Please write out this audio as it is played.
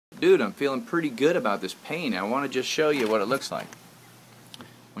dude, I'm feeling pretty good about this paint. I want to just show you what it looks like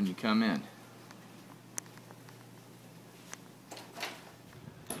when you come in.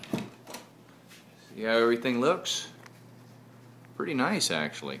 See how everything looks? Pretty nice,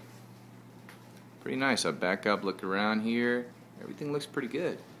 actually. Pretty nice. I back up, look around here. Everything looks pretty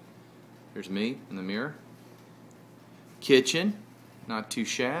good. There's me in the mirror. Kitchen, not too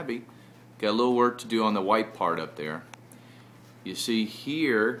shabby. Got a little work to do on the white part up there. You see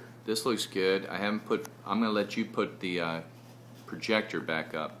here, this looks good. I'm going to let you put the projector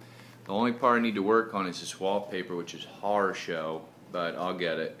back up. The only part I need to work on is this wallpaper, which is horror show, but I'll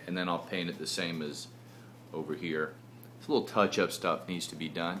get it, and then I'll paint it the same as over here. This little touch-up stuff needs to be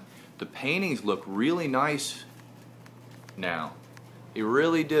done. The paintings look really nice now. They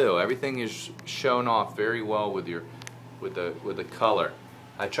really do. Everything is shown off very well with the color.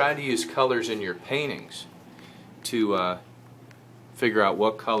 I try to use colors in your paintings to figure out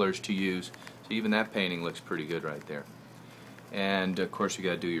what colors to use. So even that painting looks pretty good right there. And of course you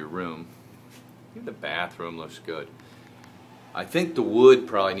got to do your room. Even the bathroom looks good. I think the wood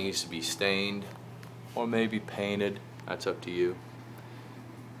probably needs to be stained or maybe painted. That's up to you.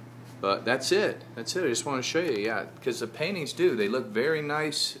 But that's it. That's it. I just want to show you, yeah, because the paintings they look very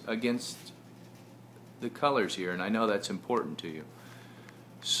nice against the colors here, and I know that's important to you.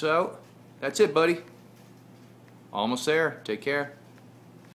 So, that's it, buddy. Almost there. Take care.